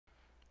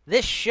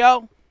This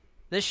show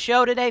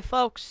today,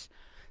 folks,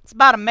 it's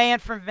about a man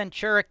from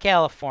Ventura,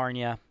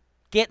 California,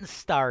 getting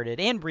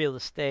started in real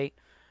estate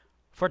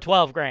for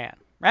 12 grand,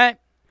 right?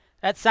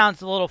 That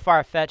sounds a little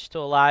far-fetched to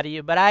a lot of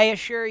you, but I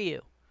assure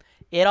you,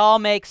 it all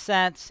makes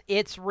sense,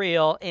 it's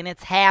real, and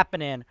it's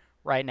happening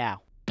right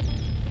now.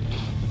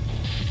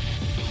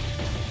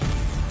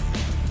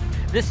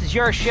 This is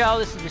your show.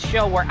 This is the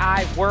show where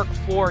I work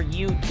for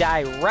you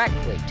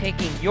directly,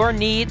 taking your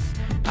needs.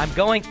 I'm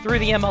going through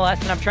the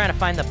MLS, and I'm trying to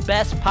find the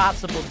best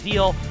possible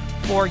deal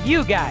for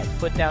you guys.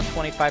 Put down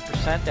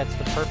 25%. That's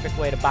the perfect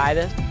way to buy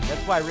this.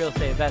 That's why real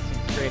estate investing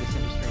is the greatest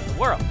industry in the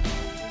world.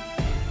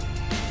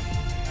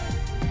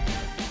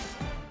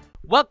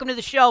 Welcome to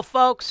the show,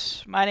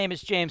 folks. My name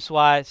is James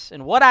Wise,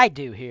 and what I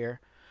do here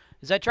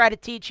is I try to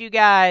teach you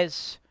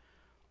guys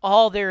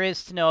all there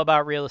is to know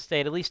about real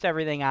estate, at least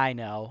everything I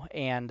know.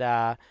 And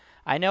I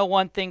know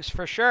one thing's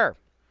for sure.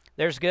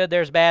 There's good,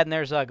 there's bad, and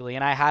there's ugly,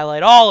 and I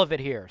highlight all of it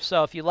here.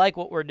 So if you like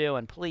what we're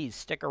doing, please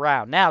stick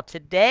around. Now,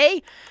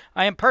 today,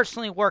 I am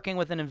personally working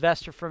with an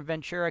investor from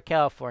Ventura,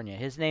 California.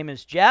 His name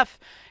is Jeff,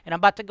 and I'm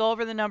about to go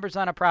over the numbers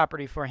on a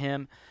property for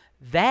him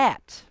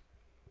that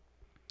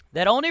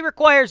only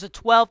requires a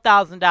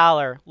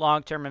 $12,000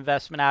 long-term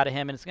investment out of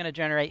him, and it's going to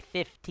generate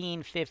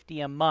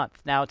 $1,550 a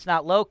month. Now, it's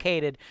not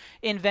located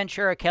in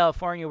Ventura,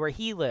 California, where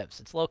he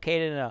lives. It's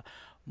located in a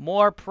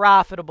more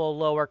profitable,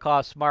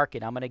 lower-cost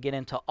market. I'm going to get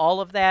into all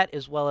of that,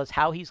 as well as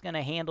how he's going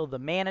to handle the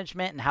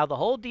management and how the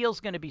whole deal is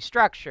going to be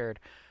structured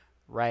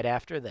right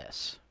after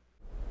this.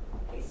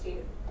 Hey,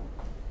 Steve.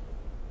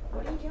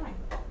 What are you doing?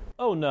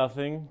 Oh,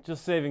 nothing.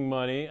 Just saving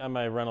money on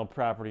my rental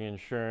property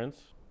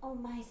insurance. Oh,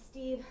 my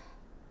Steve.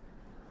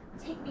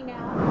 Take me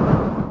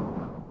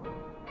now.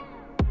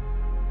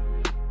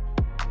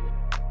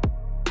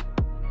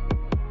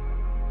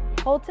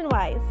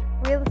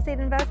 HoltonWise, real estate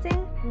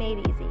investing made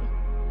easy.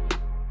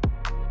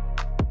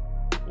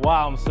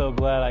 Wow, I'm so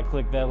glad I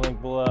clicked that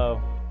link below.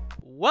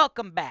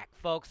 Welcome back,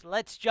 folks.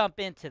 Let's jump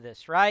into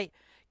this, right?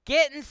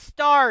 Getting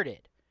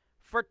started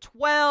for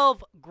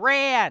 12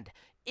 grand.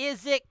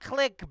 Is it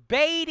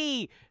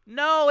clickbaity?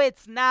 No,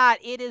 it's not.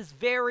 It is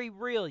very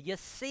real. You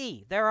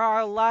see, there are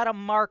a lot of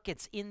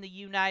markets in the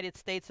United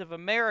States of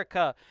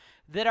America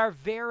that are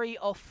very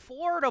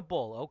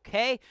affordable,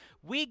 okay?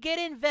 We get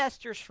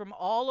investors from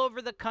all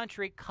over the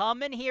country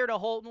coming here to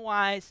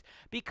HoltonWise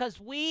because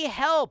we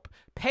help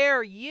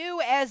pair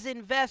you as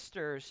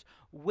investors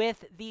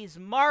with these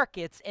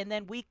markets, and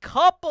then we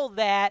couple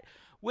that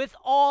with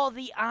all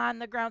the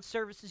on-the-ground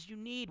services you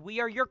need.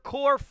 We are your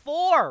core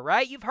four,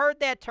 right? You've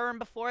heard that term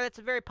before. That's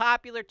a very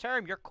popular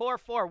term, your core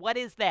four. What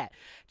is that?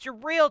 It's your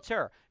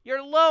realtor,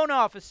 your loan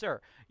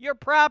officer, your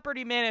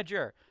property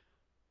manager,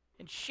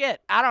 and shit,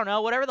 I don't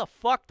know, whatever the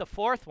fuck the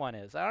fourth one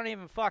is. I don't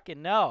even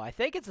fucking know. I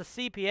think it's a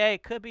CPA.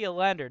 It could be a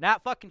lender.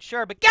 Not fucking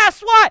sure. But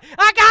guess what?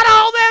 I got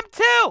all them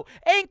too,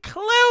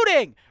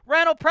 including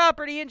rental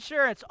property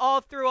insurance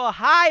all through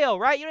Ohio,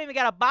 right? You don't even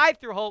got to buy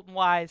through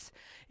HoltonWise.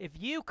 If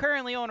you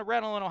currently own a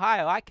rental in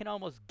Ohio, I can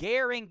almost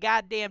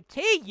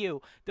guarantee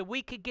you that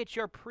we could get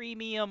your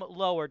premium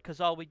lowered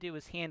because all we do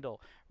is handle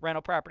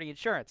rental property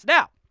insurance.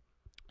 Now,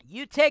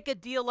 you take a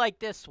deal like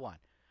this one.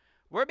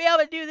 We'll be able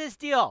to do this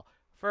deal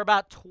for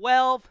about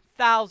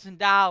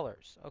 $12,000,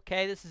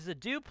 okay? This is a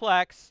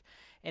duplex,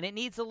 and it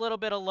needs a little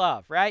bit of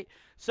love, right?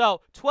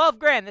 So 12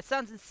 grand, that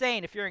sounds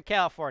insane if you're in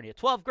California.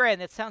 12 grand,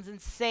 that sounds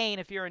insane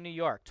if you're in New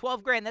York.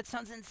 12 grand, that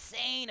sounds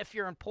insane if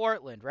you're in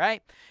Portland,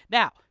 right?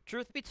 Now,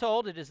 truth be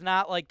told, it is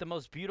not like the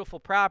most beautiful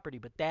property,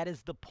 but that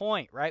is the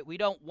point, right? We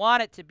don't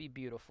want it to be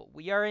beautiful.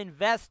 We are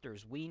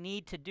investors. We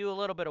need to do a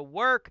little bit of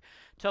work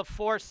to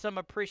force some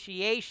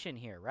appreciation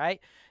here,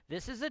 right?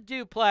 This is a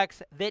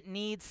duplex that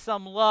needs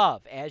some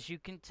love, as you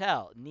can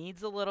tell. It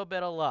needs a little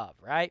bit of love,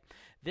 right?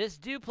 This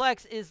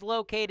duplex is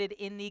located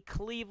in the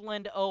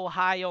Cleveland,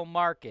 Ohio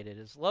market. It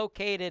is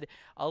located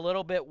a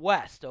little bit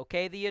west,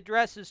 okay? The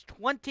address is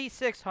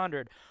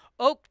 2600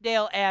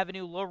 Oakdale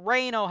Avenue,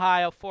 Lorain,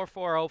 Ohio,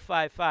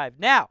 44055.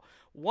 Now,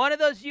 one of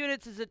those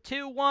units is a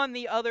 2-1,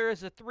 the other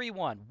is a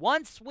 3-1.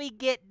 Once we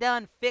get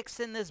done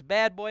fixing this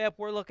bad boy up,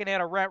 we're looking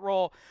at a rent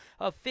roll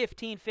of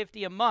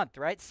 $1,550 a month,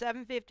 right?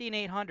 $750 and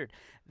 $800.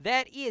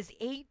 That is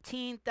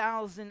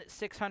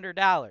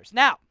 $18,600.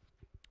 Now,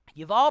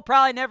 you've all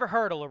probably never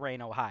heard of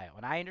Lorain, Ohio,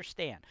 and I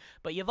understand,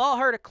 but you've all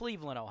heard of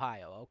Cleveland,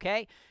 Ohio,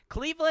 okay?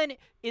 Cleveland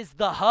is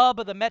the hub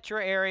of the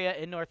metro area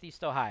in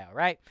Northeast Ohio,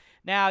 right?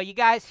 Now, you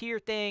guys hear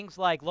things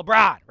like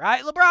LeBron,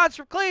 right? LeBron's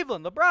from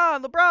Cleveland.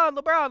 LeBron.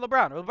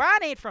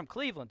 LeBron ain't from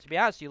Cleveland, to be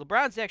honest with you.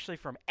 LeBron's actually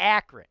from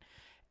Akron.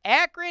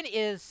 Akron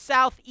is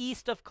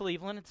southeast of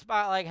Cleveland. It's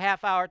about like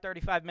half hour,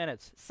 35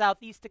 minutes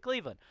southeast of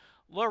Cleveland.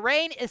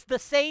 Lorain is the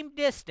same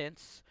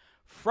distance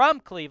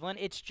from Cleveland.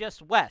 It's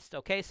just west,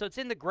 okay? So it's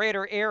in the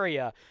greater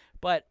area,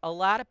 but a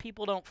lot of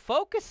people don't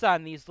focus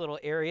on these little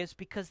areas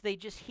because they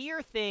just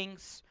hear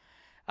things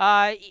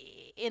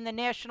in the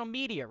national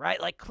media, right?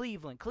 Like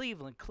Cleveland,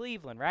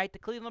 right? The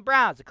Cleveland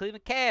Browns, the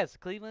Cleveland Cavs, the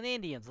Cleveland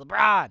Indians,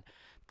 LeBron,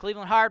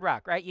 Cleveland Hard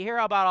Rock, right? You hear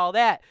about all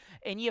that,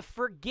 and you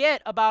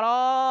forget about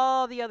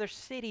all the other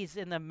cities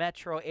in the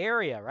metro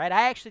area, right?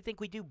 I actually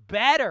think we do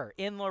better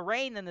in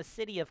Lorain than the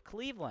city of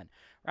Cleveland,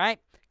 right?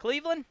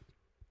 Cleveland,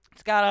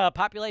 it's got a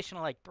population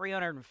of like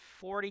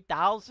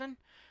 340,000.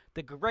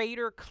 The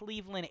greater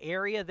Cleveland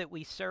area that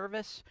we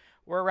service,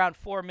 we're around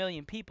 4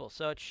 million people.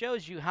 So it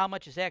shows you how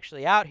much is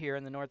actually out here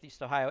in the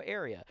Northeast Ohio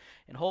area.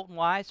 In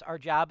HoltonWise, our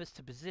job is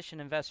to position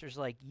investors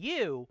like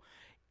you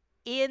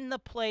in the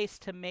place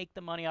to make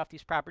the money off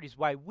these properties.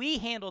 Why we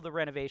handle the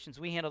renovations,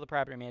 we handle the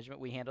property management,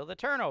 we handle the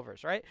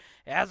turnovers, right?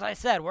 As I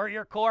said, we're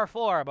your core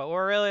 4, but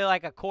we're really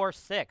like a core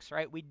 6,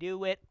 right? We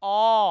do it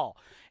all.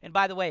 And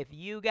by the way, if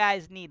you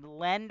guys need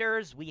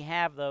lenders, we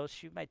have those.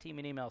 Shoot my team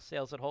an email,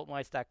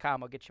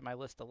 sales@holtonwise.com. I'll get you my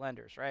list of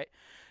lenders, right?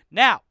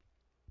 Now,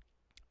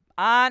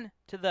 on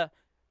to the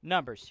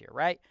numbers here,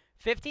 right?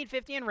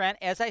 $1,550 in rent,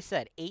 as I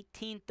said,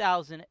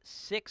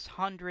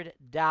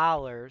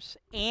 $18,600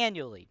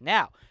 annually.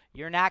 Now,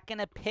 you're not going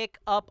to pick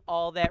up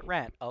all that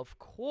rent. Of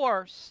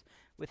course,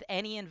 with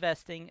any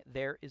investing,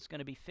 there is going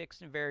to be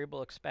fixed and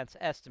variable expense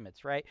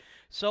estimates, right?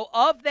 So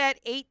of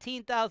that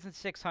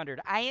 $18,600,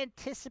 I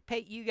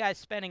anticipate you guys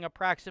spending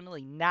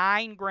approximately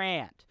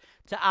 $9,000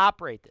 to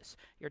operate this.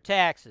 Your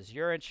taxes,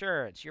 your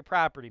insurance, your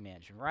property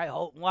management, right?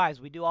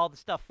 HoltonWise, we do all the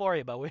stuff for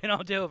you, but we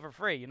don't do it for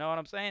free. You know what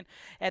I'm saying?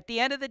 At the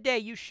end of the day,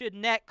 you should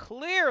net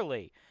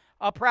clearly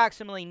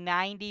approximately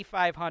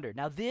 $9,500.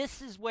 Now,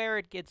 this is where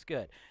it gets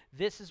good.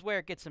 This is where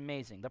it gets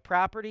amazing. The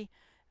property,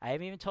 I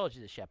haven't even told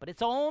you this yet, but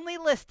it's only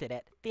listed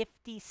at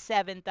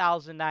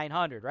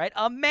 $57,900, right?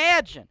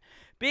 Imagine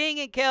being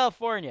in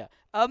California.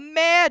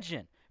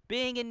 Imagine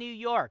being in New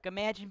York.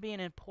 Imagine being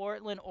in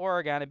Portland,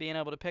 Oregon, and being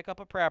able to pick up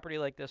a property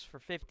like this for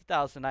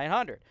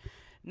 $50,900.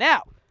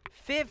 Now,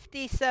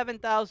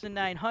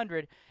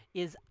 $57,900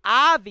 is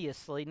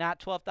obviously not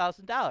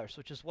 $12,000,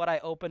 which is what I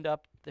opened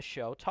up the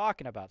show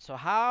talking about. So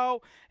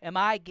how am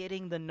I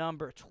getting the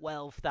number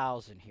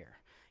 12,000 here?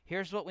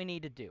 Here's what we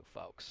need to do,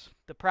 folks.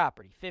 The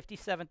property,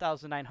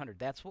 $57,900.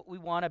 That's what we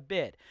want to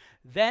bid.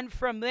 Then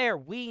from there,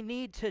 we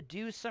need to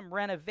do some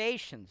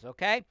renovations,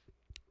 okay?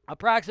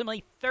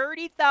 Approximately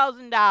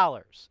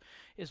 $30,000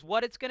 is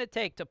what it's going to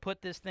take to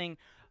put this thing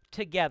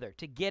together,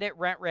 to get it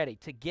rent ready,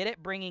 to get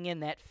it bringing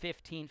in that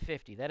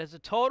 $1,550. That is a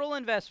total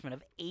investment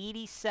of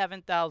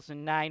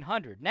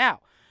 $87,900. Now,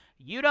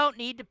 you don't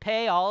need to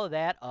pay all of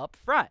that up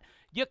front.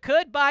 You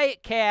could buy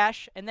it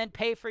cash and then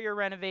pay for your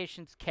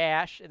renovations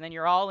cash, and then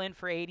you're all in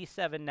for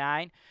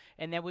 $87,900,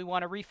 and then we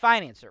want to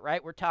refinance it,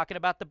 right? We're talking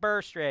about the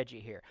BRRRR strategy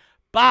here.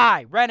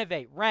 Buy,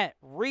 renovate, rent,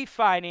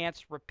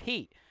 refinance,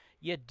 repeat.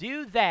 You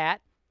do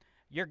that,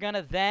 you're going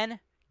to then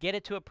get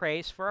it to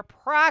appraise for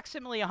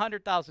approximately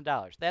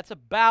 $100,000. That's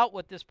about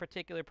what this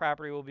particular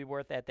property will be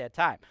worth at that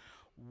time.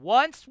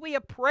 Once we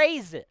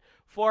appraise it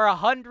for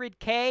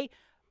 $100K,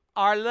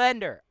 our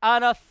lender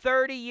on a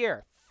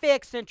 30-year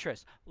fixed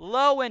interest,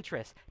 low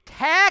interest,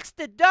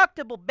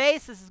 tax-deductible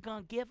basis is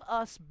going to give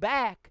us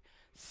back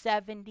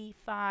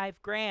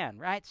 $75,000,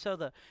 right? So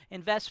the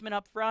investment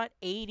up front,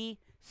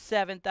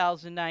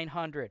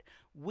 $87,900.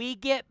 We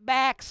get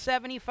back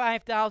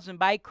 $75,000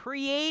 by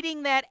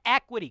creating that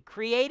equity,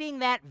 creating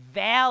that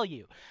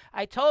value.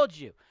 I told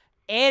you,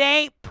 it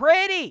ain't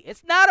pretty.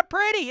 It's not a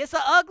pretty. It's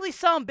an ugly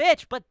son of a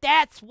bitch, but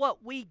that's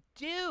what we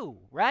do,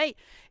 right?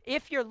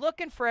 If you're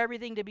looking for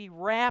everything to be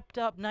wrapped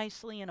up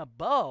nicely in a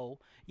bow,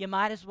 you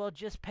might as well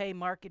just pay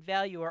market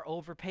value or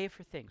overpay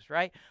for things,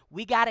 right?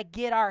 We got to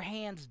get our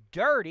hands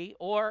dirty,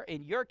 or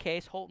in your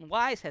case,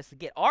 HoltonWise has to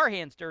get our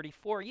hands dirty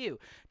for you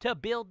to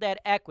build that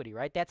equity,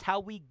 right? That's how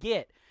we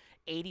get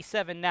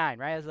 $87,900,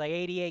 right? It's like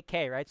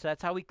 $88K, right? So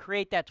that's how we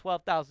create that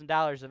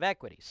 $12,000 of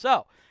equity.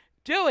 So,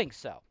 doing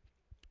so,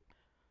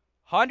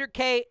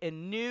 $100K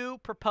in new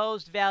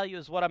proposed value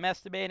is what I'm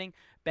estimating.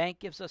 Bank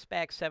gives us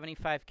back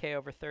 $75K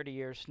over 30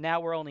 years. Now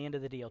we're only into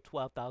the deal,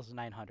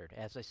 $12,900.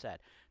 As I said,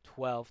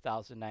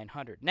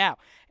 $12,900. Now,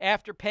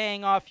 after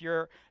paying off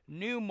your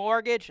new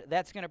mortgage,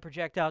 that's going to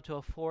project out to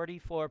a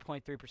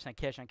 44.3%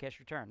 cash-on-cash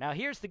return. Now,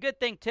 here's the good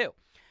thing, too.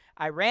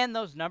 I ran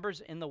those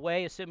numbers in the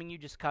way, assuming you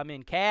just come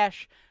in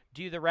cash,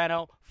 do the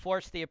reno,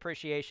 force the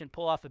appreciation,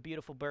 pull off a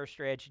beautiful BRRRR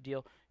strategy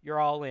deal. You're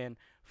all in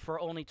for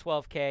only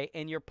 $12K,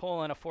 and you're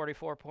pulling a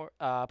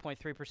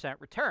 44.3%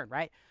 return,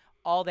 right?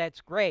 All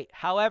that's great.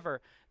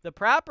 However, the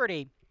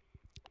property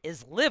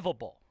is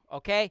livable,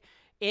 okay?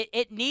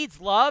 It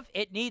needs love.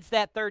 It needs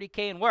that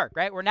 $30K in work,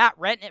 right? We're not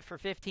renting it for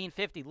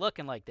 $1,550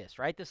 looking like this,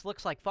 right? This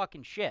looks like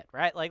fucking shit,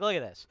 right? Like, look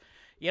at this.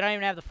 You don't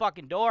even have the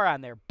fucking door on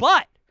there.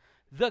 But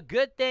the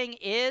good thing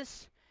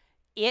is,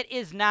 it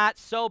is not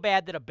so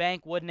bad that a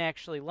bank wouldn't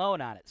actually loan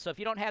on it. So if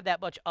you don't have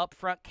that much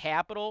upfront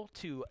capital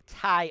to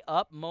tie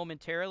up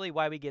momentarily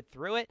while we get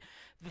through it,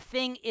 the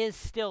thing is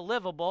still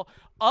livable.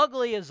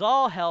 Ugly as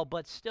all hell,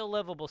 but still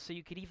livable. So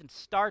you could even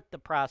start the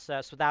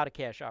process without a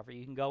cash offer.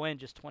 You can go in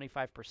just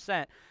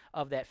 25%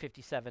 of that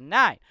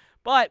 $57,900.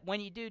 But when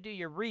you do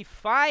your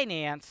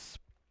refinance,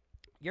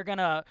 you're going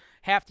to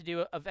have to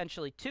do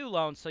eventually 2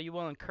 loans, so you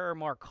will incur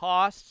more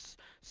costs.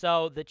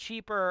 So the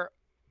cheaper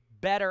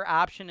better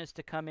option is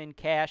to come in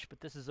cash,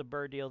 but this is a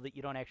BRRRR deal that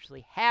you don't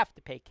actually have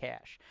to pay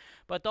cash.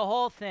 But the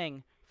whole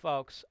thing,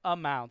 folks,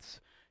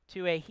 amounts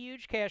to a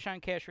huge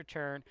cash-on-cash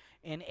return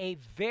and a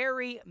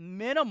very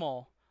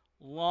minimal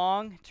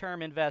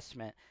long-term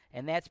investment.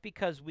 And that's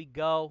because we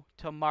go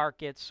to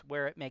markets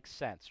where it makes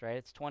sense, right?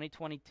 It's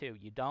 2022.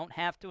 You don't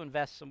have to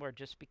invest somewhere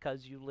just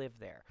because you live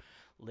there.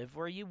 Live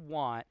where you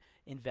want,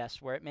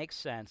 invest where it makes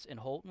sense, and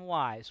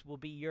HoltonWise will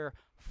be your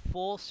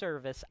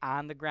full-service,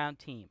 on-the-ground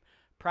team.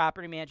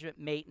 Property management,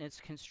 maintenance,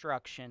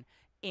 construction,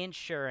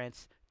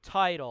 insurance,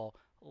 title,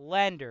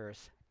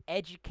 lenders,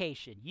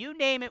 education. You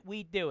name it,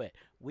 we do it.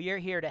 We are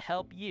here to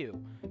help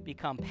you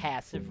become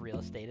passive real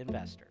estate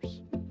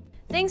investors.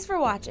 Thanks for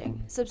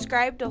watching.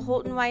 Subscribe to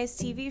HoltonWise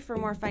TV for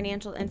more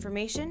financial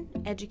information,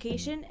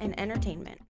 education, and entertainment.